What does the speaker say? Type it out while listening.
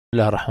بسم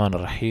الله الرحمن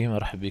الرحيم.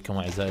 ارحب بكم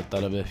اعزائي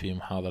الطلبه في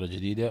محاضره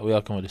جديده،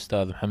 وياكم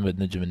الاستاذ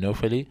محمد نجم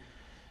النوفلي.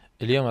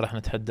 اليوم راح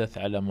نتحدث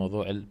على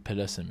موضوع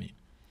البلاسمي.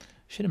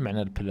 شنو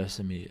معنى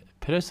البلاسمي؟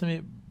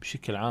 البلاسمي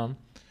بشكل عام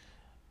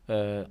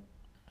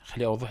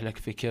خلي اوضح لك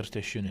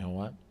فكرته شنو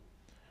هو.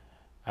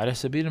 على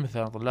سبيل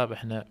المثال طلاب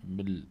احنا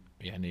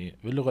يعني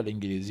باللغه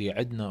الانجليزيه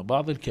عندنا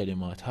بعض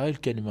الكلمات، هاي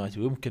الكلمات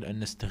يمكن ان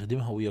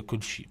نستخدمها ويا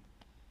كل شيء.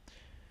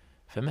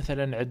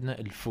 فمثلا عندنا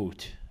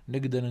الفوت،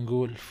 نقدر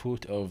نقول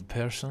foot of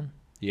person،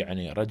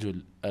 يعني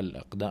رجل،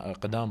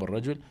 أقدام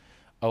الرجل،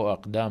 أو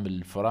أقدام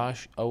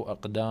الفراش، أو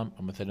أقدام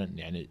مثلا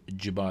يعني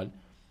الجبال،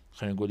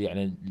 خلينا نقول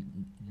يعني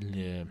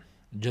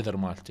الجذر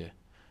مالته.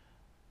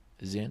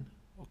 زين.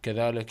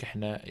 وكذلك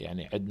احنا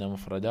يعني عندنا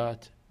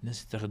مفردات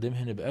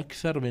نستخدمهن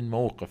بأكثر من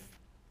موقف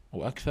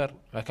وأكثر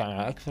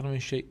مع أكثر من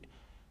شيء.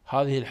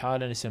 هذه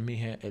الحالة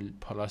نسميها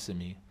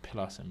البلاسمي.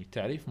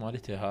 التعريف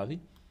مالتها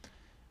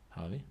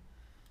هذه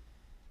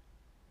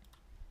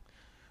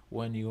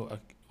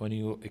when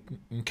you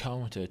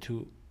encounter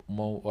two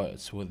more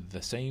words with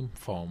the same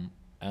form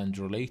and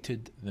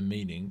related the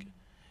meaning،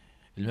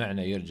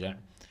 المعنى يرجع.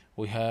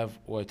 we have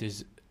what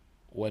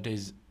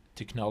is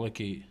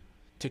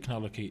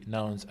technically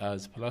known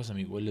as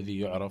polysemy، والذي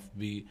يعرف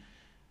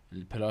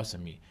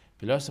بالبلاسمي.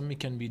 polysemy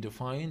can be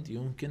defined،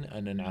 يمكن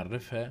أن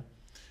نعرفها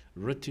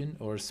written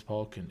or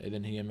spoken،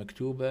 إذن هي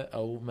مكتوبة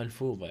أو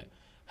ملفوظة.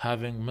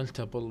 having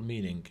multiple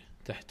meaning،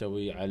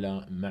 تحتوي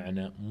على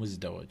معنى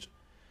مزدوج.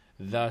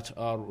 that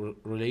are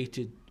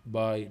related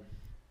by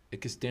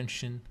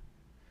extension،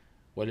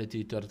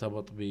 والتي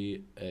ترتبط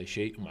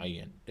بشيء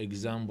معين.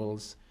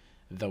 examples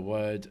the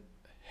word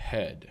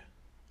head،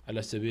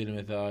 على سبيل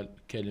المثال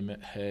كلمة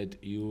head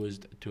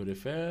used to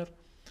refer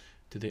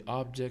to the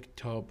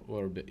object top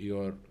or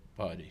your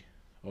body.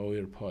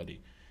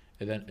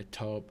 إذن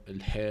التوب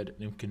الhead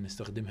يمكن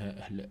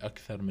نستخدمها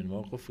أكثر من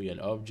موقف ويا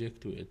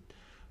الأوبجكت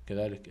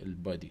وكذلك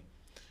البادي.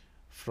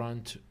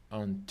 front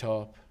on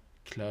top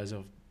class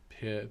of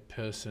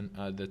person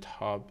at the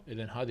top،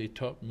 إذن هذه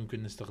top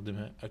ممكن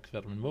نستخدمها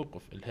أكثر من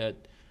موقف. الهيد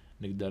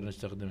نقدر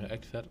نستخدمها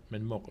أكثر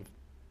من موقف.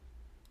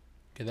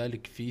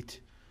 كذلك feet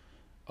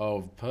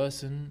of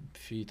person،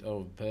 feet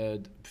of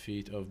bird،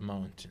 feet of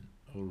mountain.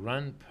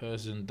 run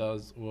person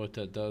does،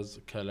 water does،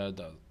 color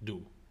does،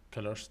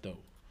 colors do.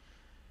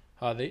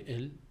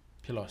 هذه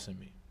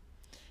البلاسمي.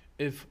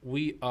 if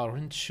we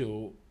aren't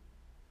sure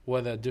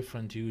whether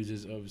different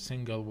uses of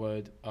single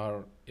word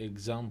are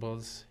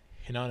examples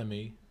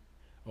synonymy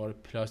or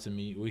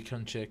polysemy, we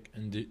can check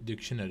in the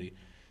dictionary.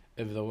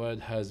 if the word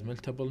has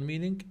multiple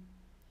meaning,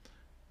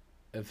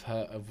 if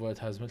word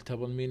has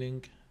multiple meaning,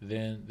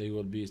 then they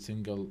will be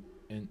single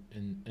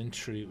in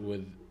entry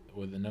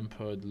with a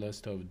numbered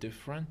list of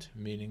different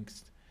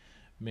meanings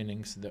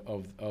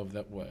of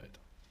that word.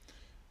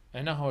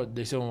 هنا هو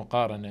دا يسوي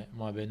مقارنة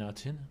ما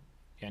بيناتهن،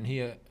 يعني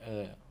هي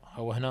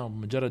هو هنا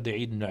مجرد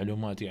يعيد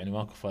المعلومات، يعني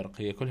ماكو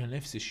فرق، هي كلها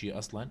نفس الشيء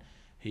اصلا.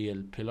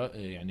 هي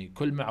يعني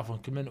كل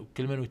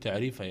من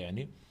وتعريفها.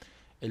 يعني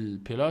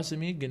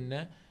البلاسمي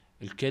قلنا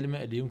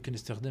الكلمة اللي يمكن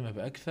نستخدمها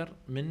بأكثر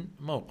من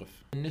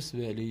موقف.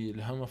 بالنسبة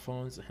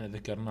للهوموفونز احنا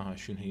ذكرناها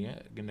شنو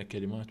هي، قلنا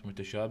كلمات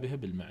متشابهة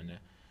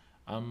بالمعنى.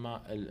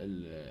 اما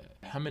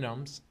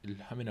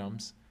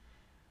الهومونيمز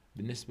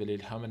بالنسبة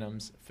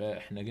للهومونيمز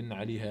فاحنا قلنا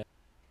عليها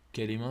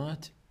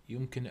كلمات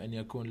يمكن ان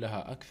يكون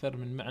لها اكثر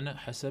من معنى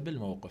حسب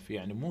الموقف،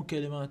 يعني مو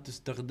كلمات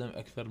تستخدم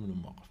اكثر من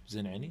موقف.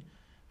 زين يعني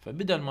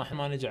فبدل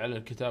ما نجي على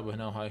الكتاب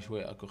هنا وهاي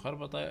شوي اكو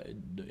خربطه،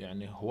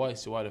 يعني هواي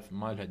سوالف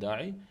ما لها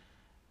داعي.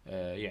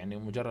 يعني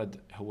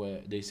مجرد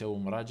هو دا يسوي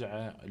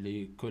مراجعه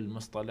لكل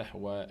مصطلح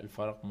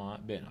والفرق ما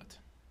بيناته.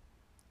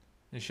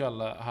 ان شاء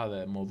الله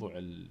هذا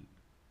موضوع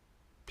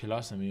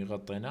البلاسمي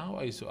غطيناه،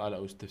 واي سؤال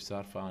او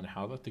استفسار فانا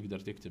حاضر، تقدر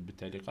تكتب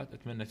بالتعليقات.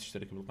 اتمنى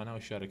تشترك بالقناه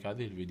وتشارك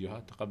هذه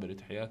الفيديوهات. تقبل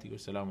تحياتي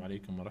والسلام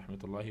عليكم ورحمه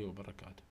الله وبركاته.